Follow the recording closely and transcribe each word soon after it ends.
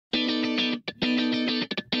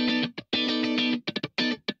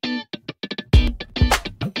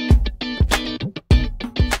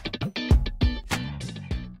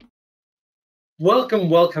Welcome,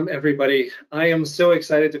 welcome everybody. I am so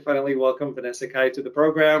excited to finally welcome Vanessa Kai to the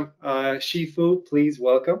program. Shifu, please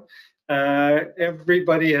welcome.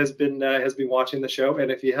 Everybody has been watching the show, and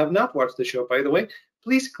if you have not watched the show, by the way,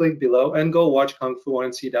 please click below and go watch Kung Fu on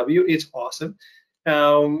CW. It's awesome.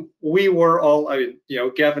 We were all,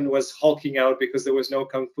 Gavin was hulking out because there was no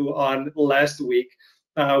Kung Fu on last week,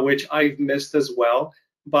 which I've missed as well.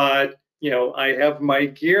 But I have my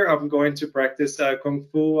gear. I'm going to practice Kung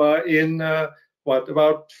Fu in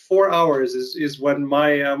about 4 hours is when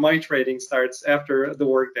my training starts after the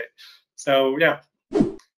workday. So yeah,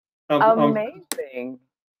 Amazing.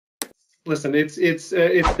 listen, it's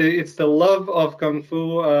the love of kung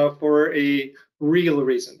fu for a real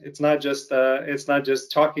reason. It's not just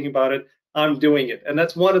talking about it. I'm doing it, and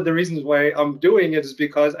that's one of the reasons why I'm doing it is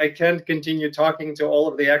because I can't continue talking to all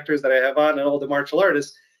of the actors that I have on and all the martial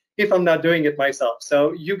artists if I'm not doing it myself.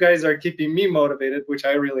 So you guys are keeping me motivated, which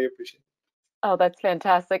I really appreciate. Oh, that's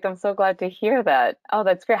fantastic. I'm so glad to hear that. Oh,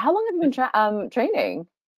 that's great. How long have you been training?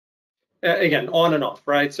 Again, on and off,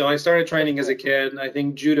 right? So I started training as a kid. I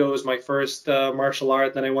think judo was my first martial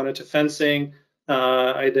art. Then I went into fencing.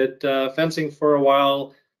 I did fencing for a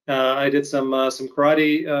while. I did some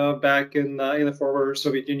karate back in the former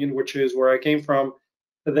Soviet Union, which is where I came from.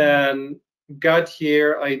 Then got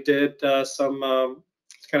here. I did some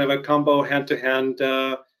kind of a combo hand-to-hand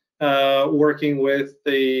working with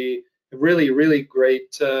the really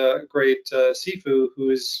great Sifu,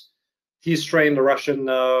 he's trained the Russian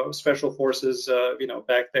special forces,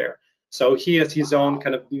 back there. So he has his own Wow.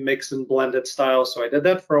 kind of mix and blended style. So I did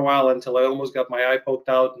that for a while until I almost got my eye poked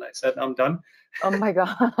out, and I said, I'm done. Oh my God.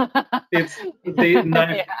 It's the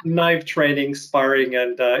knife Yeah. knife training, sparring,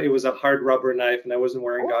 and it was a hard rubber knife, and I wasn't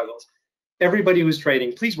wearing Oh, goggles. Everybody who's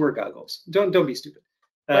training, please wear goggles. Don't be stupid.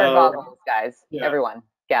 wear Uh, goggles, guys. yeah. Everyone,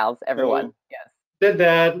 gals, everyone. So Yes. did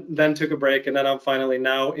that, then took a break, and then I'm finally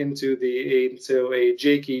now into a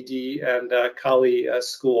JKD and Kali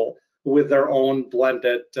school with their own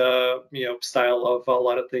blended style of a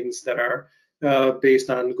lot of things that are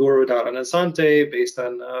based on Guru Asante, based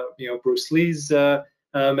on Bruce Lee's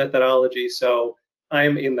methodology. So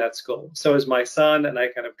I'm in that school. So is my son, and I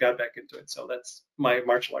kind of got back into it. So that's my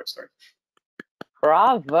martial arts story.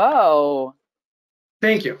 Bravo.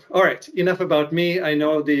 Thank you. All right, enough about me. I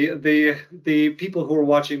know the people who are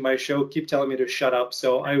watching my show keep telling me to shut up,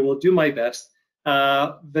 so I will do my best.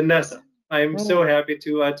 Vanessa, I'm so Mm. happy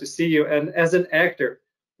to see you. And as an actor,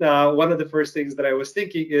 one of the first things that I was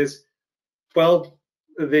thinking is, well,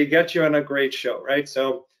 they get you on a great show, right?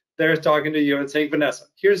 So they're talking to you and saying, Vanessa,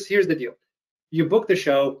 here's the deal. You book the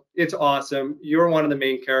show, it's awesome. You're one of the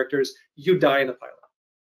main characters. You die in the pilot.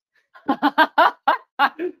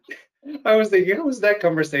 I was thinking, what was that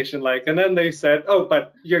conversation like? And then they said, oh,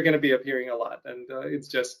 but you're going to be appearing a lot, and it's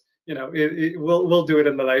just, we'll do it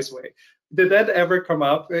in the nice way. Did that ever come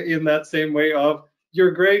up in that same way of, you're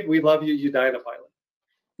great, we love you, you die in a pilot?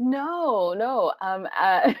 No, no.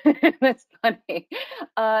 That's funny.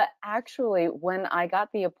 Actually, when I got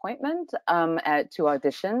the appointment to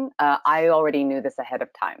audition, I already knew this ahead of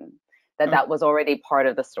time, that Oh, that was already part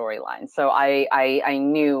of the storyline. So I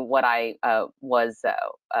knew what I was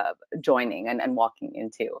joining and walking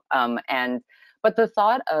into. But the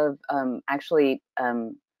thought of actually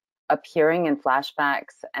appearing in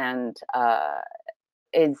flashbacks and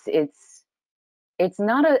it's it's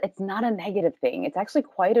not a negative thing. It's actually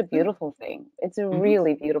quite a yeah. beautiful thing. It's a Mhm.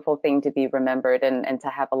 really beautiful thing to be remembered and to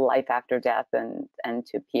have a life after death and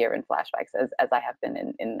to appear in flashbacks as I have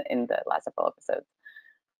been in the last couple episodes.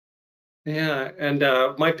 Yeah, and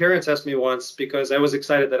my parents asked me once because I was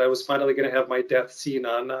excited that I was finally going to have my death scene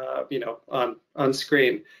on, on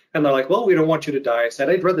screen, and they're like, "Well, we don't want you to die." I said,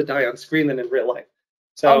 "I'd rather die on screen than in real life."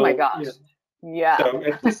 Oh my So, gosh. Yeah. so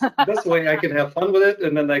at least this way I can have fun with it,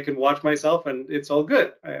 and then I can watch myself, and it's all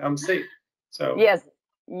good. I'm safe. So Yes.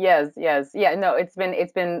 Yes, yes. Yeah, no, it's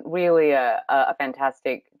been really a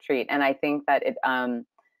fantastic treat. And I think that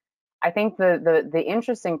I think the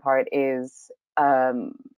interesting part is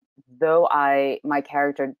though I my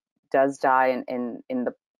character does die in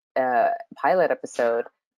the pilot episode,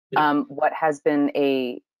 yeah, what has been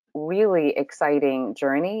a really exciting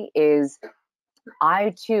journey is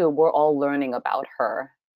I too we're all learning about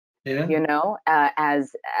her, yeah.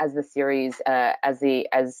 as the series as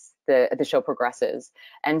the show progresses.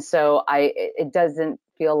 And so it doesn't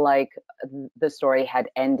feel like the story had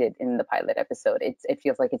ended in the pilot episode. It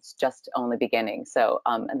feels like it's just only beginning. So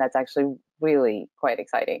and that's actually really quite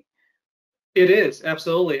exciting. It is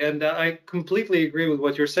absolutely, and I completely agree with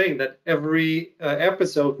what you're saying. That every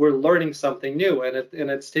episode we're learning something new, and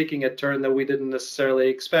it's taking a turn that we didn't necessarily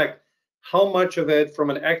expect. How much of it, from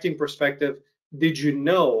an acting perspective, did you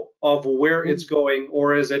know of where it's going,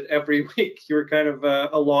 or is it every week you're kind of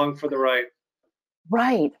along for the ride?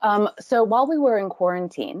 Right. So while we were in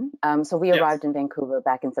quarantine, so we Yes. arrived in Vancouver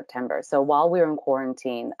back in September. So while we were in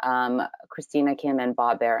quarantine, Christina Kim and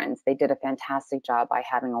Bob Behrens, they did a fantastic job by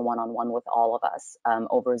having a one-on-one with all of us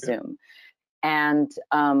over Okay. Zoom. And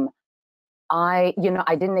I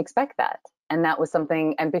didn't expect that. And that was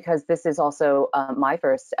something, and because this is also my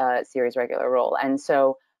first series regular role. And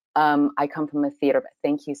so I come from a theater,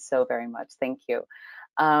 thank you so very much. Thank you.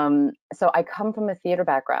 So I come from a theater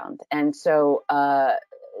background. And so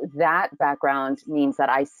that background means that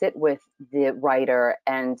I sit with the writer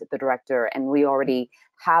and the director, and we already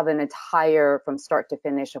have an entire, from start to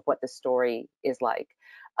finish, of what the story is like.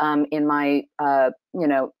 In my,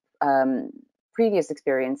 previous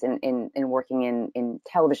experience in working in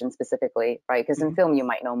television specifically, right? Because in Mhm. film you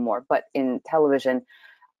might know more, but in television,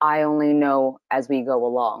 I only know as we go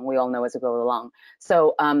along. We all know as we go along.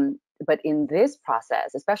 So, but in this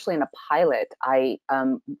process, especially in a pilot, I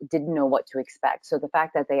didn't know what to expect. So the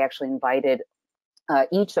fact that they actually invited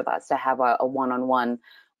each of us to have a one-on-one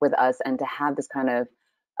with us and to have this kind of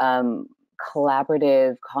um,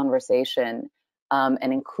 collaborative conversation,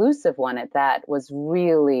 an inclusive one at that, was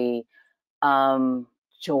really um,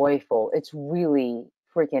 joyful. It's really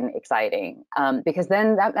freaking exciting because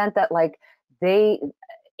then that meant that like they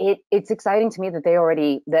it's exciting to me that they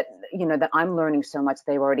already that I'm learning so much.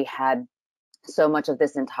 They've already had so much of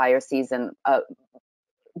this entire season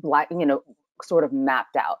like sort of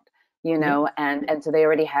mapped out, Yeah. and so they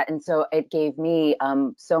already had, and so it gave me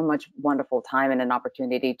so much wonderful time and an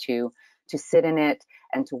opportunity to sit in it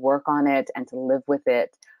and to work on it and to live with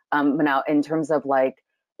it. Now in terms of like,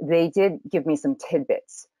 they did give me some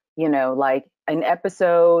tidbits, like an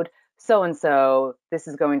episode so and so, this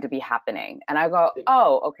is going to be happening, and I go,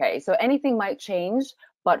 oh, okay, so anything might change,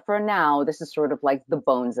 but for now this is sort of like the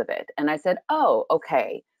bones of it. And I said, oh,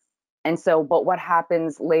 okay. And so, but what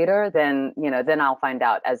happens later, then, then I'll find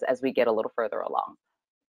out as we get a little further along.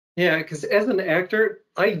 Yeah, because as an actor,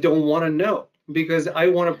 I don't want to know because I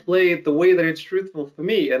want to play it the way that it's truthful for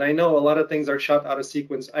me. And I know a lot of things are shot out of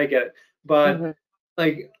sequence. I get it. But Hmm.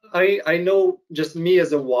 like I know just me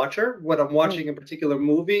as a watcher when I'm Hmm. watching a particular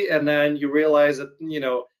movie, and then you realize that,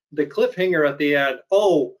 the cliffhanger at the end,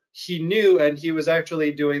 oh, he knew and he was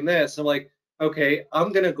actually doing this. I'm like, okay,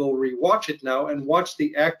 I'm gonna go rewatch it now and watch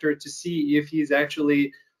the actor to see if he's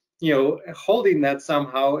actually, holding that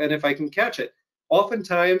somehow and if I can catch it.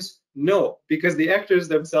 Oftentimes, no, because the actors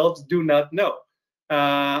themselves do not know.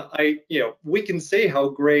 We can say how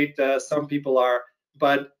great some people are,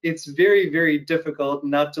 but it's very, very difficult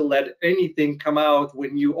not to let anything come out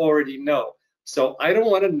when you already know. So I don't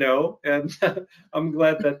want to know, and I'm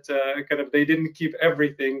glad that kind of they didn't keep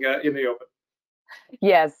everything in the open.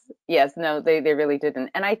 Yes, yes, no, they really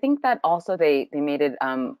didn't. And I think that also they made it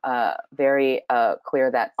very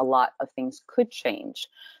clear that a lot of things could change.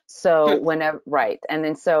 So Good. whenever, right, and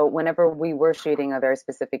then so whenever we were shooting a very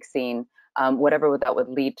specific scene, whatever that would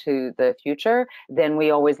lead to the future, then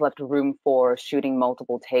we always left room for shooting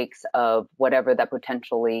multiple takes of whatever that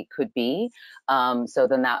potentially could be. So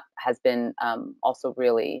then that has been also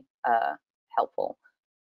really helpful.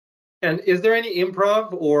 And is there any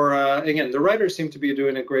improv, or again, the writers seem to be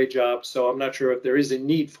doing a great job, so I'm not sure if there is a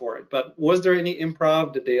need for it. But was there any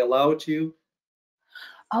improv? Did they allow it to you?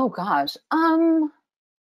 Oh gosh.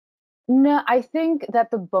 No, I think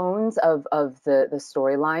that the bones of the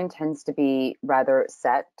storyline tends to be rather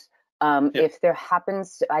set. Yeah. If there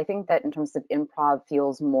happens to, I think that in terms of improv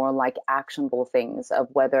feels more like actionable things of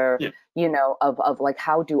whether, Yeah. of like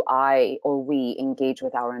how do I or we engage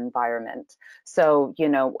with our environment. So,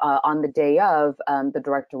 on the day of, the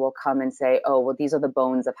director will come and say, oh, well, these are the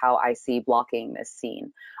bones of how I see blocking this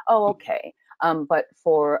scene. Oh, okay. But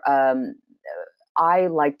for I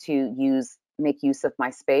like to make use of my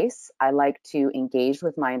space. I like to engage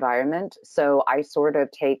with my environment. So I sort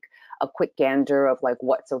of take a quick gander of like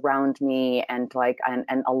what's around me, and like and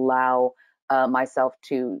allow myself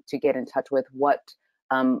to get in touch with what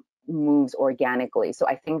moves organically. So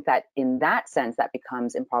I think that in that sense that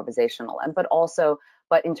becomes improvisational. And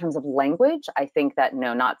but in terms of language, I think that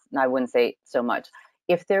no, not I wouldn't say so much.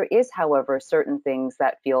 If there is, however, certain things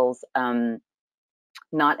that feels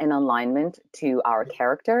not in alignment to our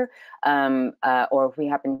character, or if we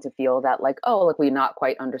happen to feel that like, oh, like we're not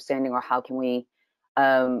quite understanding, or how can we,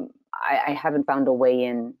 I haven't found a way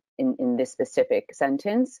in this specific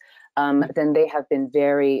sentence, then they have been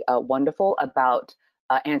very wonderful about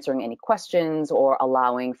answering any questions or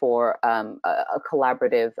allowing for a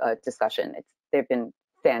collaborative discussion. They've been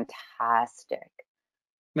fantastic.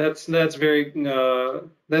 That's very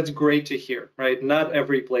that's great to hear, right? Not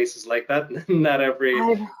every place is like that. Not every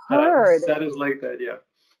I've heard. set is like that. Yeah.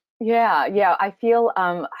 Yeah, yeah. I feel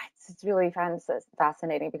it's really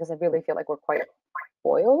fascinating because I really feel like we're quite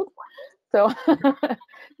spoiled. So, I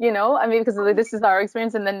mean, because this is our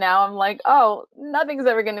experience, and then now I'm like, oh, nothing's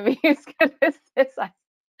ever going to be as good as this. Yeah.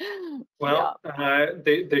 Well,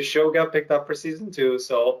 the show got picked up for season two,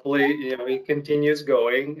 so hopefully, it continues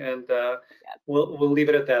going, and Yeah. we'll leave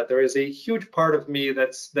it at that. There is a huge part of me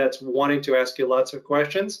that's wanting to ask you lots of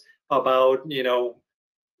questions about,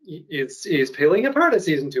 is Pei-Ling a part of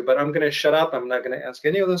season two, but I'm going to shut up. I'm not going to ask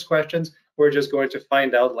any of those questions. We're just going to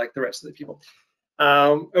find out like the rest of the people.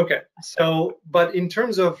 Okay, so but in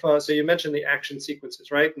terms of so you mentioned the action sequences,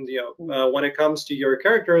 right? And when it comes to your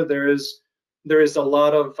character, there is a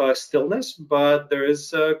lot of stillness, but there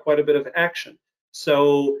is quite a bit of action.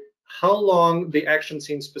 So how long the action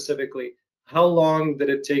scenes specifically? How long did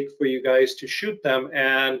it take for you guys to shoot them?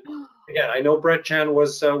 And again, I know Brett Chan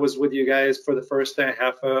was with you guys for the first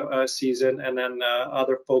half a season, and then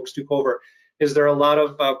other folks took over. Is there a lot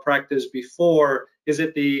of practice before? Is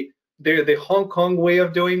it the Hong Kong way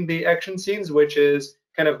of doing the action scenes, which is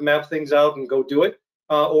kind of map things out and go do it?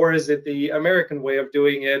 Or is it the American way of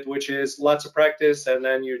doing it, which is lots of practice and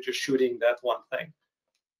then you're just shooting that one thing?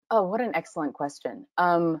 Oh, what an excellent question.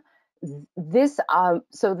 So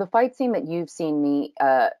the fight scene that you've seen me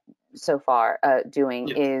so far doing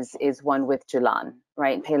Yeah. is one with Jilan,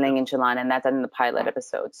 right? Pei-Ling and Jilan, and that's in the pilot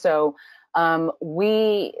episode. So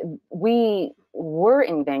we were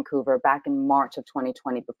in Vancouver back in March of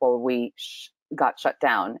 2020 before we got shut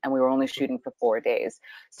down, and we were only shooting for 4 days.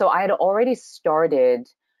 So I had already started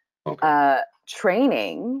Okay.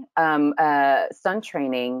 training, stunt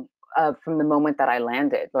training from the moment that I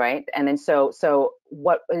landed, right? And then so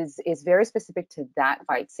what is very specific to that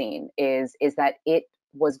fight scene is that it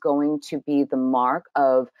was going to be the mark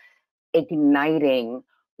of igniting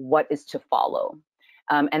what is to follow.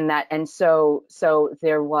 And so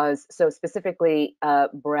there was, so specifically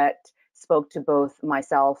Brett spoke to both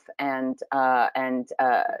myself and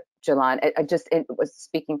Jalan. It was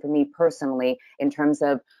speaking for me personally in terms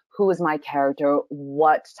of who is my character,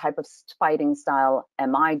 what type of fighting style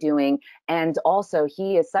am I doing, and also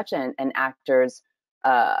he is such an actor's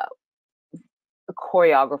uh,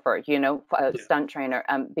 choreographer, Yeah. stunt trainer,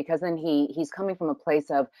 because then he's coming from a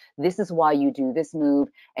place of this is why you do this move,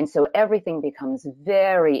 and so everything becomes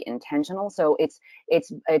very intentional. So it's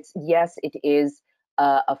yes, it is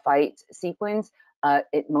a fight sequence.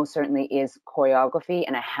 It most certainly is choreography,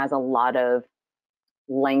 and it has a lot of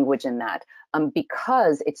language in that,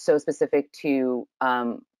 because it's so specific to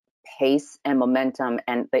pace and momentum,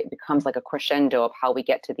 and it becomes like a crescendo of how we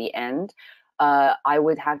get to the end. I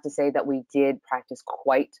would have to say that we did practice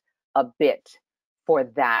quite a bit for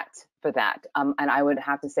that. And I would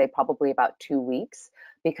have to say probably about 2 weeks,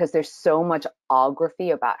 because there's so much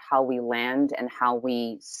ography about how we land and how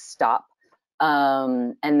we stop.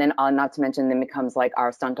 And then not to mention, then becomes like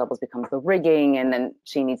our stunt doubles becomes the rigging, and then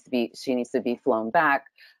she needs to be flown back.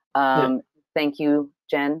 Yeah. Thank you,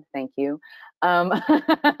 Jen. Thank you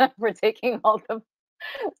for taking all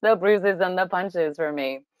the bruises and the punches for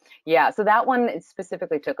me. Yeah, so that one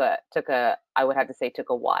specifically took a I would have to say took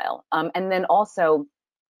a while. And then also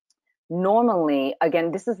normally,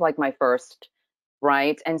 again, this is like my first,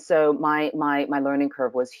 right? And so my learning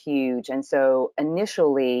curve was huge. And so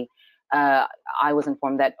initially, I was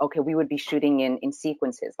informed that okay, we would be shooting in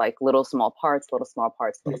sequences, like little small parts, little small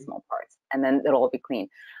parts, little Mhm. small parts, and then it'll all be clean.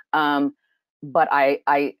 But I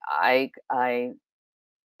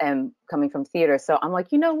am coming from theater, so I'm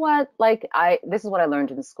like, you know what? Like this is what I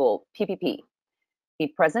learned in school: PPP, be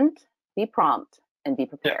present, be prompt, and be Yeah.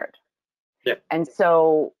 prepared. Yeah. And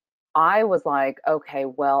so I was like, okay,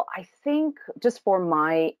 well, I think just for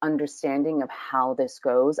my understanding of how this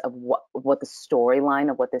goes, of what the storyline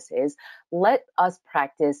of what this is, let us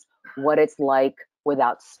practice what it's like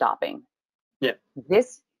without stopping. Yeah.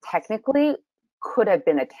 This technically could have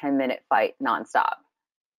been a 10-minute fight nonstop.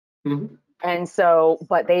 Mhm. And so,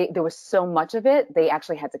 but there was so much of it, they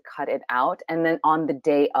actually had to cut it out. And then on the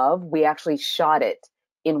day of, we actually shot it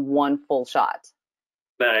in one full shot.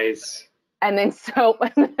 Nice. And then so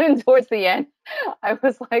and then towards the end, I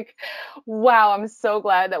was like, wow, I'm so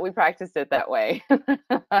glad that we practiced it that way.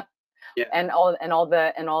 Yeah. And all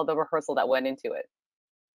the rehearsal that went into it.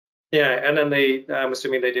 Yeah. And then I'm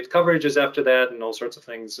assuming they did coverages after that and all sorts of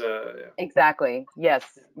things. Yeah. Exactly.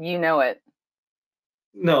 Yes, you know it.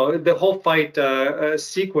 No, the whole fight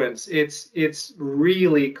sequence, it's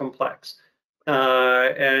really complex.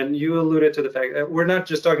 And you alluded to the fact that we're not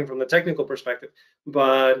just talking from the technical perspective,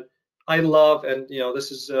 but I love, and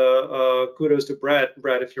this is kudos to Brad.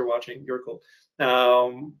 Brad, if you're watching, you're cool.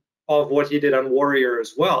 Of what he did on Warrior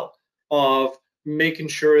as well, of making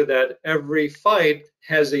sure that every fight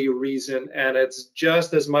has a reason, and it's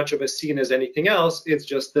just as much of a scene as anything else. It's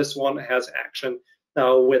just this one has action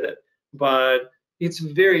with it, but it's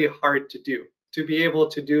very hard to do. To be able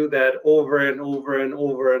to do that over and over and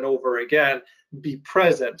over and over again, be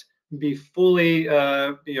present, be fully,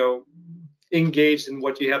 engaged in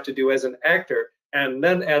what you have to do as an actor, and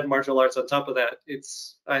then add martial arts on top of that.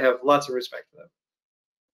 I have lots of respect for that.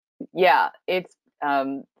 Yeah, it's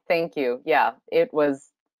thank you. Yeah, it was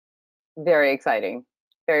very exciting.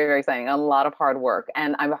 Very, very exciting. A lot of hard work.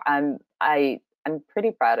 And I'm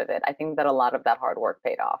pretty proud of it. I think that a lot of that hard work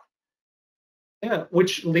paid off. Yeah,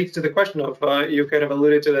 which leads to the question of you kind of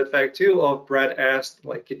alluded to that fact too. Of Brad asked,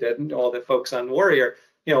 like you did, all the folks on Warrior,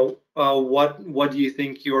 what do you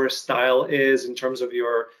think your style is in terms of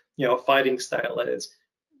your fighting style is?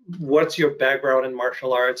 What's your background in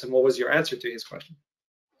martial arts, and what was your answer to his question?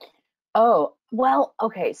 Oh, well,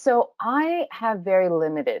 okay. So I have very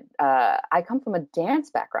limited, I come from a dance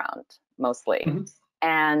background mostly. Mhm.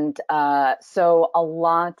 And so a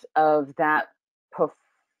lot of that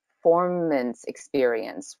performance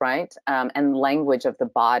experience, right? And language of the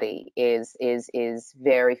body is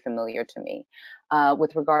very familiar to me.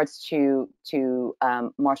 With regards to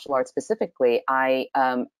martial arts specifically,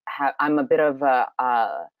 I'm a bit of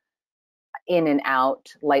a in and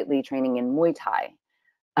out, lightly training in Muay Thai.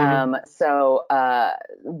 Mhm. So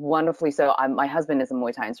wonderfully so, my husband is a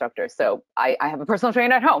Muay Thai instructor, so I have a personal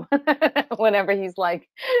trainer at home. Whenever he's like,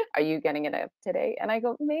 "Are you getting it up today?" And I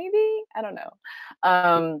go, "Maybe, I don't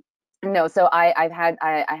know." No, so I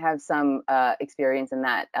have some experience in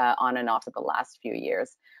that on and off for the last few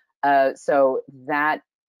years. So that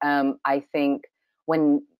I think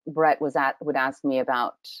when Brett would ask me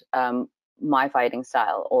about my fighting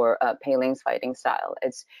style or Pei-Ling's fighting style,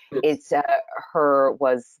 it's her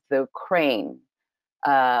was the crane,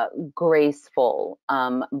 graceful,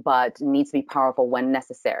 but needs to be powerful when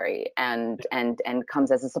necessary, and comes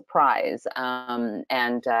as a surprise.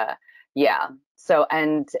 And yeah, so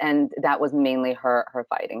and that was mainly her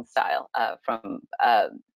fighting style. From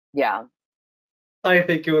yeah. I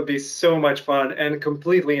think it would be so much fun and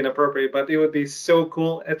completely inappropriate, but it would be so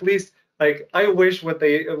cool. At least, like, I wish what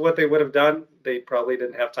they would have done. They probably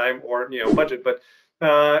didn't have time or budget, but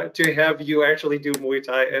to have you actually do Muay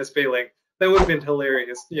Thai as Pei-Ling, that would have been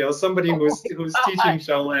hilarious. Somebody Oh who's my teaching God.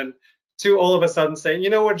 Shaolin to all of a sudden saying,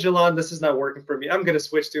 you know what, Jalan, this is not working for me. I'm gonna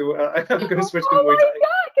switch to I'm gonna switch to Oh Muay my Thai.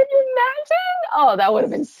 God, can you imagine? Oh, that would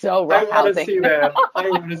have been so I want to roughhousing. see that. I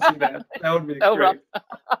want to see that. That would be So rough.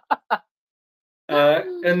 great.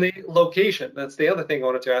 And the location, that's the other thing I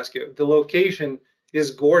wanted to ask you. The location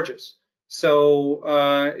is gorgeous. So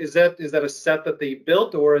is that a set that they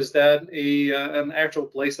built, or is that an actual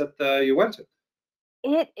place that you went to?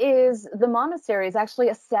 The monastery is actually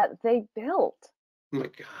a set they built. Oh my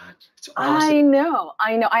God, it's awesome. I know,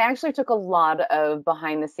 I know. I actually took a lot of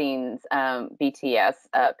behind the scenes BTS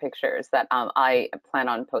pictures that I plan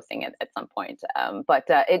on posting it at some point. But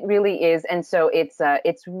it really is, and so it's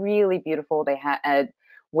really beautiful. They had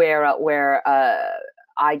where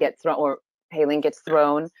I get thrown or Pei-Ling gets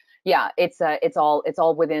thrown. Yeah, it's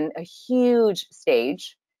all within a huge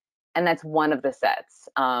stage, and that's one of the sets.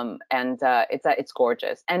 And it's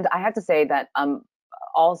gorgeous. And I have to say that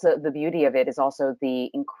also the beauty of it is also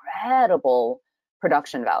the incredible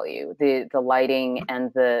production value, the lighting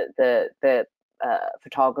and the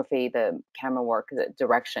photography, the camera work, the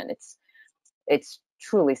direction. It's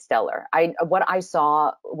truly stellar. What I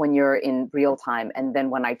saw when you're in real time, and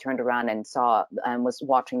then when I turned around and saw and was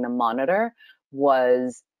watching the monitor,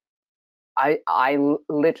 was I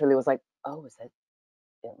literally was like, oh, is it?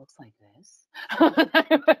 It looks like this.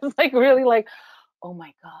 I was like really like, oh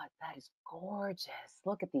my God, that is gorgeous.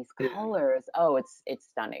 Look at these Yeah. colors. Oh, it's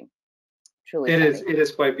stunning. Truly It is. stunning. It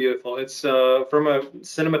is quite beautiful. It's from a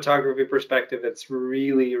cinematography perspective, it's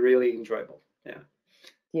really, really enjoyable. Yeah.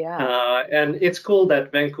 Yeah. And it's cool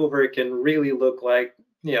that Vancouver can really look like,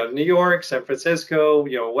 New York, San Francisco,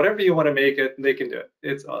 whatever you want to make it, they can do it.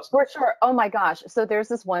 It's awesome. For sure. Oh my gosh. So there's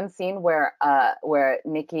this one scene where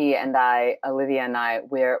Nikki and I, Olivia and I,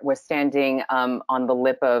 we're standing on the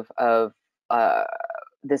lip of uh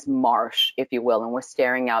this marsh, if you will, and we're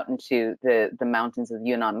staring out into the mountains of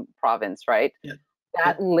Yunnan province, right? Yeah. Yeah.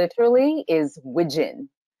 That literally is Widgeon.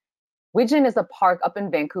 Widgeon is a park up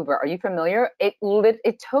in Vancouver. Are you familiar? It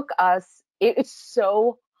took us. It's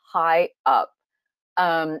so high up,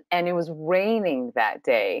 and it was raining that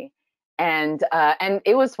day, And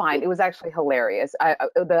it was fine. It was actually hilarious.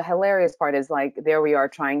 The hilarious part is like there we are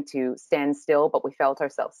trying to stand still, but we felt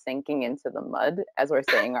ourselves sinking into the mud as we're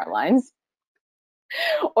saying our lines.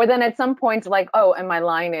 Or then at some point, like, oh, and my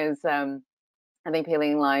line is, I think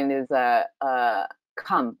Pei-Ling line is,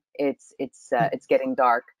 come, it's getting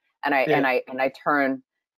dark, and I turn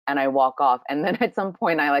and I walk off, and then at some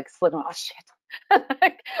point I like slip, oh shit.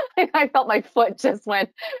 I felt my foot just went,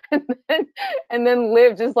 and then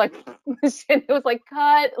Liv just like, shit, it was like,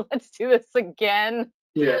 cut, let's do this again.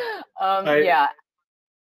 Yeah. Yeah.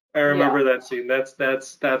 I remember that scene. That's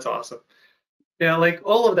awesome. Yeah, like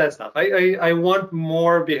all of that stuff. I want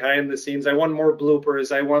more behind the scenes. I want more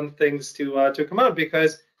bloopers. I want things to come out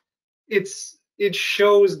because it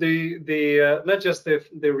shows the not just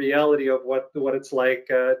the reality of what it's like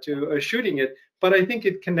to shooting it, but I think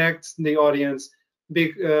it connects the audience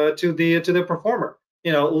to the performer.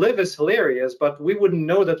 You know, Liv is hilarious, but we wouldn't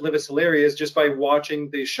know that Liv is hilarious just by watching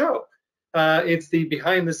the show. It's the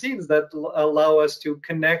behind the scenes that allow us to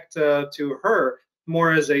connect to her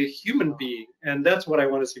more as a human being, and that's what I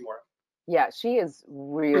want to see more of. Yeah, she is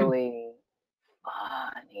really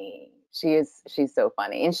funny. She's so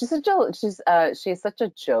funny, and she's such a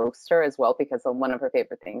jokester as well, because one of her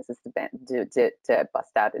favorite things is to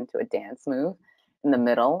bust out into a dance move in the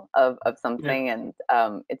middle of something, and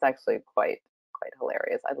it's actually quite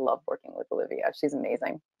hilarious. I love working with Olivia. She's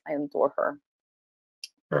amazing. I adore her.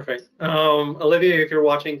 Perfect. Olivia, if you're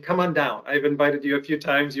watching, come on down. I've invited you a few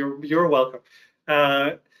times. You're welcome.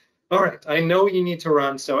 All right. I know you need to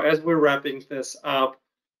run, so as we're wrapping this up,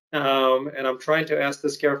 and I'm trying to ask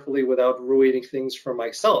this carefully without ruining things for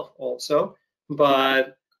myself also,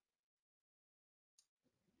 but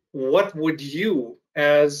what would you,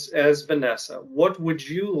 as Vanessa, what would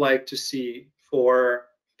you like to see for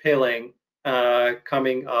Pei-Ling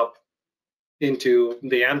coming up into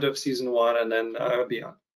the end of season 1 and then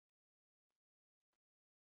beyond?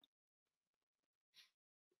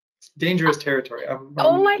 It's dangerous territory.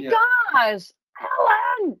 Oh my gosh,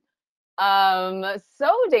 Helen!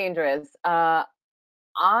 So dangerous. I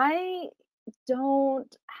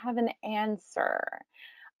don't have an answer.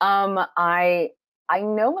 I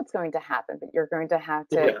know what's going to happen, but you're going to have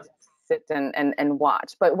to sit and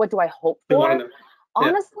watch. But what do I hope for?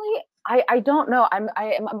 Honestly, I don't know. I'm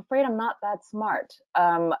afraid I'm not that smart.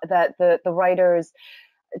 That the writers,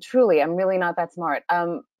 truly, I'm really not that smart.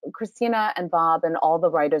 Christina and Bob and all the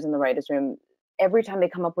writers in the writers' room, every time they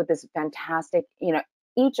come up with this fantastic,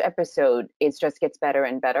 each episode, it just gets better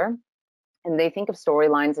and better. And they think of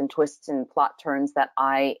storylines and twists and plot turns that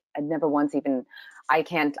I never once even, I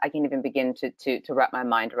can't even begin to wrap my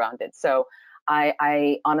mind around it. So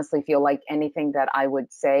I honestly feel like anything that I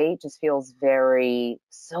would say just feels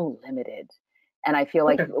so limited. And I feel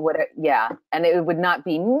like and it would not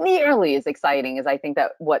be nearly as exciting as I think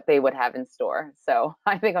that what they would have in store. So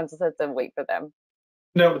I think I'm just have to wait for them.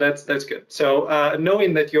 No, that's good. So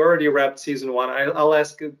knowing that you already wrapped season 1, I'll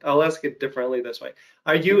ask it differently this way.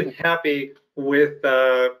 Are you happy with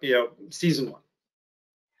season 1?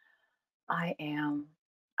 I am.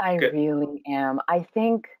 I really am. I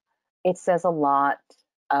think it says a lot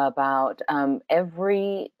about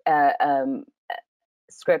every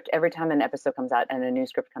script. Every time an episode comes out and a new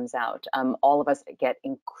script comes out, all of us get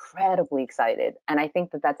incredibly excited, and I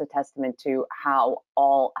think that that's a testament to how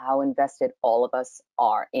invested all of us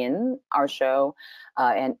are in our show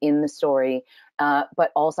and in the story,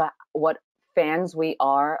 but also what fans we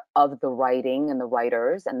are of the writing and the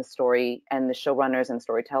writers and the story and the showrunners and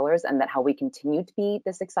storytellers, and that how we continue to be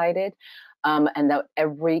this excited, and that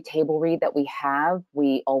every table read that we have,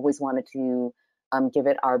 we always wanted to give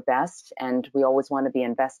it our best, and we always want to be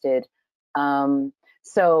invested.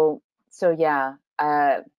 So yeah.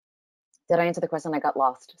 Did I answer the question? I got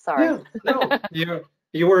lost. Sorry. Yeah, no,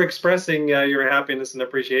 you were expressing your happiness and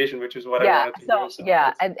appreciation, which is what I wanted to do. So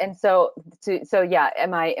yeah, and so yeah.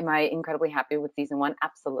 Am I incredibly happy with season 1?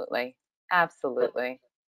 Absolutely.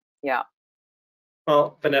 Yeah.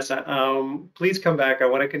 Well, Vanessa, please come back. I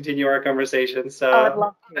want to continue our conversations I'd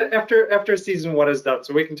love to. after season 1 is done,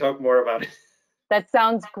 so we can talk more about it. That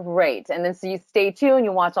sounds great. And then so you stay tuned,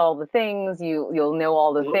 you watch all the things, you'll know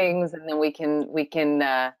all the things, and then we can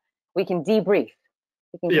debrief.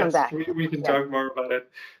 We can come back. We can talk more about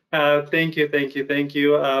it. Thank you.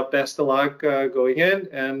 Best of luck going in,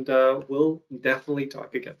 and we'll definitely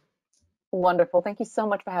talk again. Wonderful. Thank you so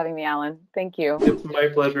much for having me, Alan. Thank you. It's my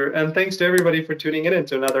pleasure. And thanks to everybody for tuning in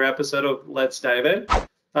into another episode of Let's Dive In.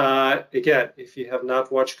 Again, if you have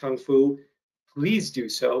not watched Kung Fu, please do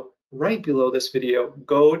so right below this video.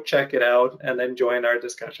 Go check it out and then join our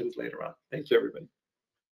discussions later on. Thank you, everybody.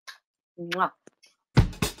 Mwah.